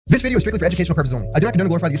This video is strictly for educational purposes only. I do not condone or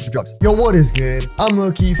glorify the usage of drugs. Yo, what is good? I'm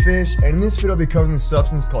Low-Key Fish, and in this video I'll be covering the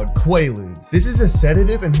substance called Quaaludes. This is a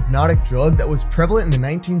sedative and hypnotic drug that was prevalent in the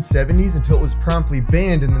 1970s until it was promptly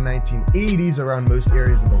banned in the 1980s around most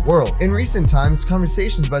areas of the world. In recent times,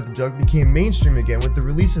 conversations about the drug became mainstream again with the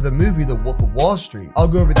release of the movie The Wolf of Wall Street. I'll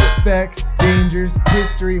go over the effects, dangers,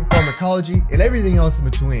 history, pharmacology, and everything else in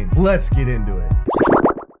between. Let's get into it.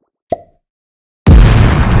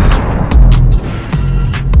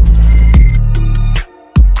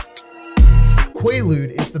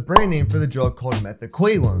 Quaalude is the brand name for the drug called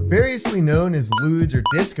methaqualone. Variously known as ludes or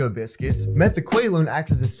disco biscuits, methaqualone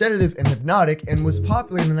acts as a sedative and hypnotic and was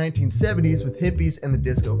popular in the 1970s with hippies and the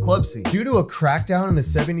disco club scene. Due to a crackdown in the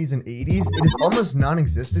 70s and 80s, it is almost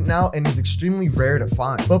non-existent now and is extremely rare to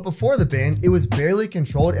find. But before the ban, it was barely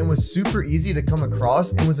controlled and was super easy to come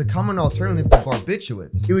across and was a common alternative to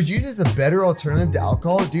barbiturates. It was used as a better alternative to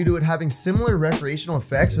alcohol due to it having similar recreational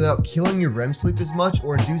effects without killing your REM sleep as much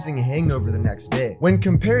or inducing a hangover the next day. When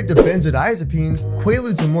compared to benzodiazepines,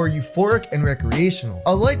 Quaaludes are more euphoric and recreational.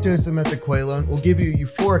 A light dose of methaqualone will give you a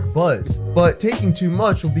euphoric buzz, but taking too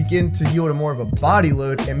much will begin to yield more of a body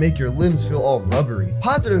load and make your limbs feel all rubbery.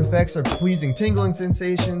 Positive effects are pleasing tingling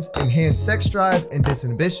sensations, enhanced sex drive, and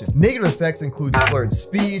disinhibition. Negative effects include slurred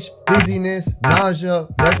speech, dizziness, nausea,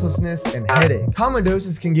 restlessness, and headache. Common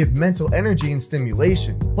doses can give mental energy and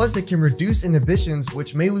stimulation. Plus, it can reduce inhibitions,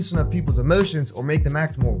 which may loosen up people's emotions or make them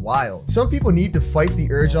act more wild. Some people need to fight the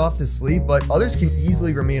urge off to sleep, but others can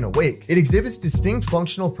easily remain awake. It exhibits distinct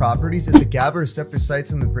functional properties at the GABA receptor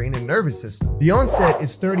sites in the brain and nervous system. The onset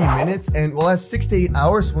is 30 minutes and will last 6 to 8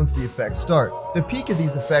 hours once the effects start. The peak of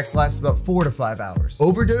these effects lasts about 4 to 5 hours.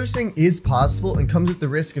 Overdosing is possible and comes with the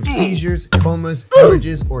risk of seizures, comas,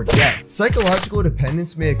 hemorrhages, or death. Psychological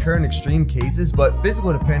dependence may occur in extreme cases, but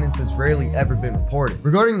physical dependence has rarely ever been reported.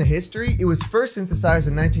 Regarding the history, it was first synthesized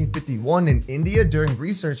in 1951 in India during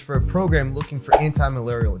research for a program looking for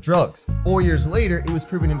anti-malarial drugs. 4 years later, it was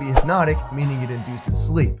proven to be hypnotic, meaning it induces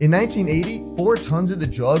sleep. In 1980, 4 tons of the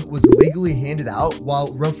drug was legally handed out, while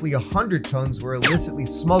roughly 100 tons were illicitly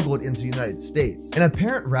smuggled into the United States. An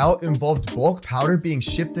apparent route involved bulk powder being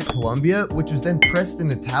shipped to Colombia, which was then pressed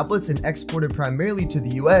into tablets and exported primarily to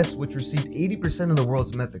the US, which received 80% of the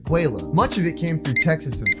world's methaqualone. Much of it came through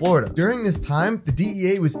Texas and Florida. During this time, the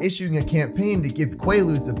DEA was issuing a campaign to give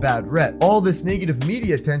Quaaludes a bad rep. All this negative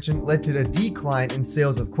media attention led to a decline in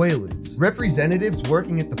sales of Quaaludes. Representatives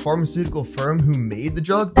working at the pharmaceutical firm who made the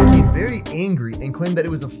drug became very angry and claimed that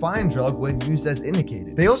it was a fine drug when used as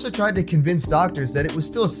indicated. They also tried to convince doctors that it was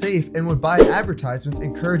still safe and would buy advertisements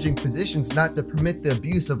encouraging physicians not to permit the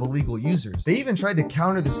abuse of illegal users. They even tried to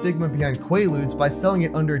counter the stigma behind Quaaludes by selling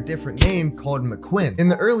it under a different name called McQuinn. In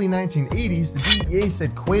the early 1980s, the DEA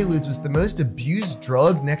said Quaaludes was the most abused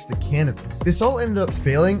drug next to cannabis. This all ended up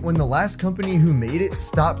failing when the last company who made it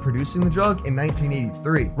stopped producing the drug in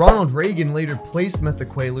 1983. Ronald Reagan later placed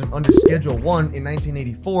methaqualone under Schedule 1 in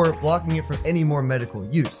 1984, blocking it from any more medical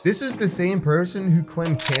use. This was the same person who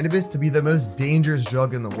claimed cannabis to be the most dangerous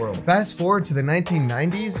drug in the world. Fast forward to the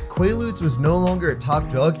 1990s, Quaaludes was no longer a top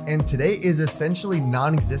drug and today is essentially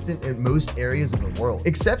non-existent in most areas of the world.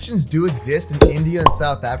 Exceptions do exist in India and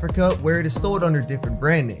South Africa where it is sold under different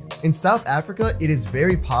brand names. In South Africa, it is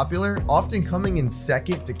very popular, often coming in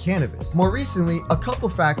second to cannabis. More recently, a couple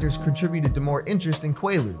factors contributed to more interest in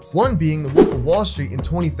Quaaludes. One being The Wolf of Wall Street in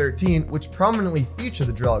 2013, which prominently featured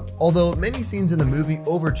the drug, although many scenes in the movie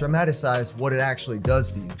over-dramatize what it actually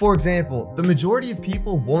does to you. For example, the majority of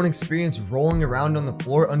people won't experience rolling around on the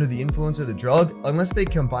floor under the influence of the drug unless they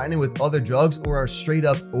combine it with other drugs or are straight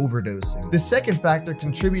up overdosing. The second factor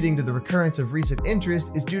contributing to the recurrence of recent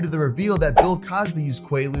interest is due to the reveal that Bill Cosby used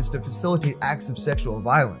Quaaludes to facilitate acts of sexual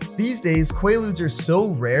violence. These days, Quaaludes are so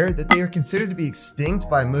rare that they are considered to be extinct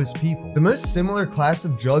by most people. The most similar class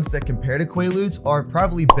of drugs that compare to Quaaludes are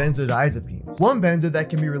probably benzodiazepines. One benzo that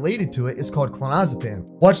can be related to it is called clonazepam.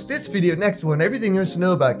 Watch this video next to learn everything there is to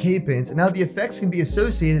know about K-pins and how the effects can be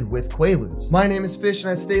associated with Quaaludes. My name is Fish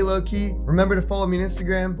and I stay low key. Remember to follow me on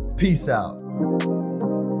Instagram. Peace out.